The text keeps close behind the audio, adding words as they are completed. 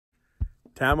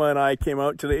Tama and I came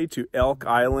out today to Elk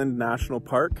Island National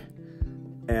Park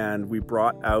and we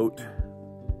brought out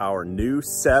our new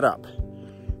setup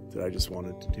that I just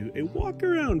wanted to do a walk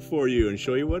around for you and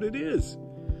show you what it is.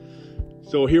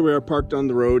 So here we are parked on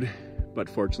the road, but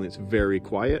fortunately it's very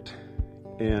quiet,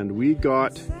 and we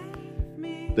got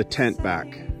the tent back,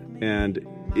 and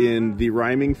in the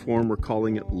rhyming form we're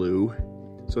calling it Lou.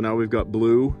 So now we've got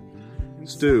Blue,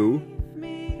 Stu,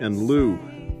 and Lou,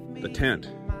 the tent.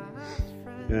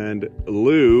 And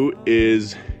Lou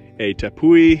is a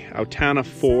Tepui Autana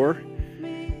 4,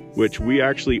 which we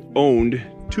actually owned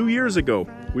 2 years ago.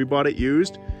 We bought it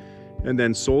used and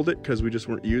then sold it because we just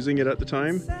weren't using it at the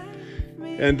time.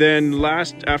 And then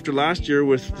after last year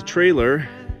with the trailer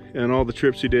and all the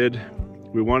trips we did,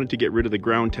 we wanted to get rid of the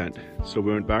ground tent. So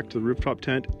we went back to the rooftop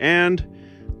tent, and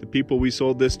the people we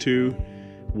sold this to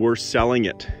were selling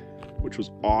it, which was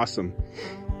awesome.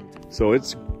 So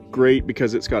it's great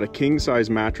because it's got a king size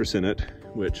mattress in it,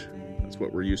 which that's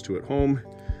what we're used to at home.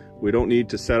 We don't need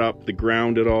to set up the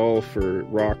ground at all for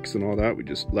rocks and all that. We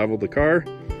just level the car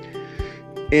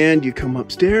and you come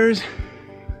upstairs,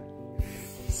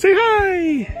 say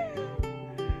hi,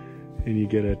 and you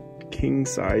get a king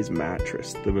size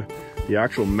mattress. The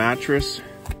actual mattress,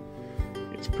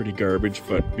 it's pretty garbage,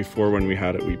 but before when we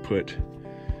had it, we put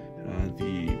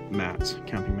the mats,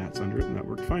 camping mats under it, and that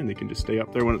worked fine. They can just stay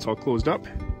up there when it's all closed up.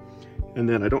 And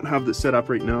then I don't have this set up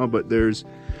right now, but there's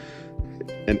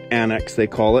an annex, they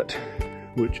call it,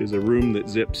 which is a room that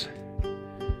zips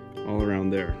all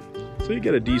around there. So you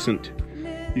get a decent,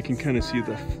 you can kind of see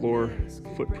the floor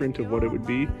footprint of what it would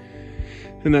be.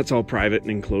 And that's all private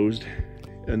and enclosed.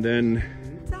 And then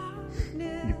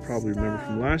you probably remember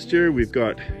from last year, we've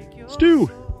got Stu.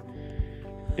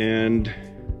 And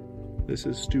this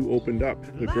is Stu opened up.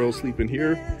 The girls sleep in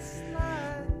here.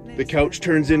 The couch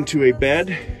turns into a bed,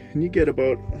 and you get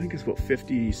about, I think it's about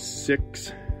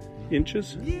 56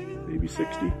 inches, maybe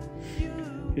 60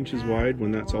 inches wide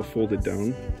when that's all folded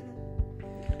down.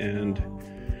 And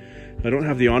I don't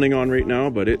have the awning on right now,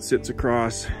 but it sits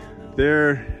across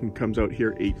there and comes out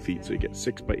here 8 feet. So you get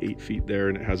 6 by 8 feet there,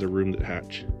 and it has a room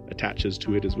that attaches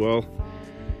to it as well.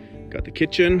 Got the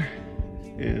kitchen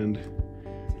and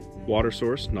water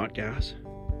source, not gas.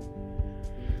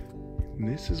 And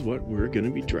this is what we're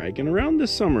gonna be dragging around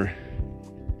this summer.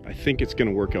 I think it's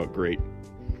gonna work out great.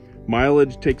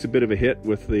 Mileage takes a bit of a hit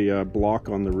with the block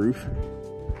on the roof.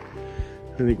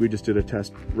 I think we just did a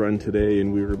test run today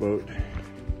and we were about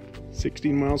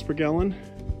 16 miles per gallon.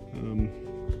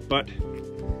 But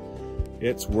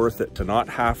it's worth it to not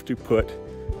have to put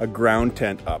a ground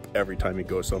tent up every time you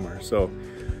go somewhere. So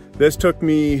this took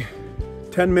me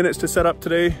 10 minutes to set up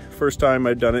today. First time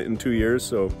I'd done it in 2 years,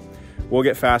 so we'll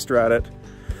get faster at it.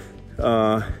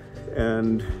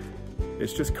 And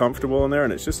it's just comfortable in there,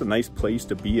 and it's just a nice place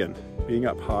to be in. Being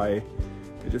up high,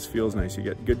 it just feels nice. You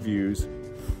get good views,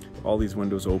 all these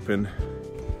windows open.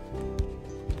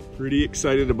 Pretty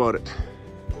excited about it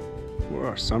for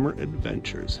our summer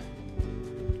adventures.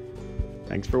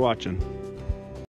 Thanks for watching.